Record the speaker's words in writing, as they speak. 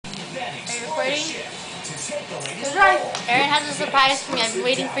Are you recording? Erin has a surprise for me. I've been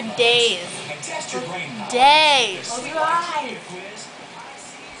waiting for days. Days. Do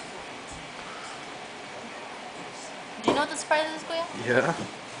you know what the surprise is, Kuya? Yeah.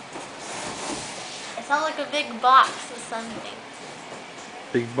 It sounds like a big box of something.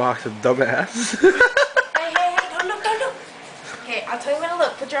 Big box of dumbass. Hey, don't look. Okay, I'll tell you when to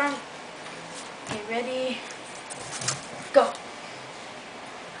look. Put your arm. Okay, ready? Go.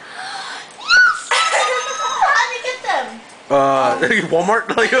 How'd you get them?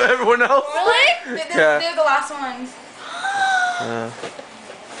 Walmart, like everyone else. Really? Yeah. They're the last ones. You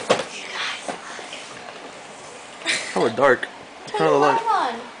guys, How dark. turn the light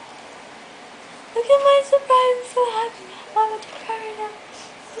on. Look at my surprise. I'm so happy. I'm about to cry right now.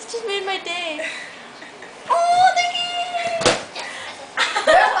 This just made my day. Oh, thank you.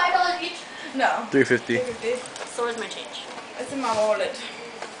 They're $5 each. No. $3.50. $3.50. So where's my change? It's in my wallet.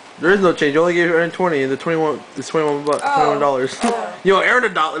 There is no change. You only gave Erin 20, and the 21. It's $21. $21. Oh. You know, Erin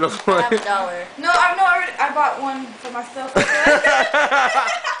 $1. That's I why. have $1. No, I bought one for myself.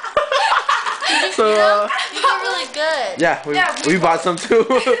 So You did really good. yeah, we bought some too.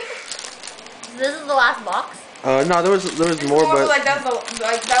 This is the last box. No, there was more, but like that was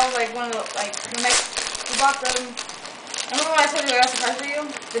one of the next we bought them. Remember when I told you I got a surprise for you?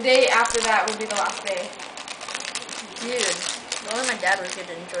 The day after that would be the last day. Dude, only my dad was here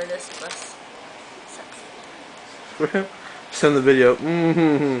to enjoy this with us. Sucks. send the video.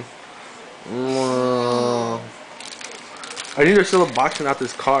 I think there's still a box out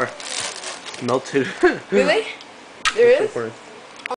this car. Melted. Really? There is? Recording.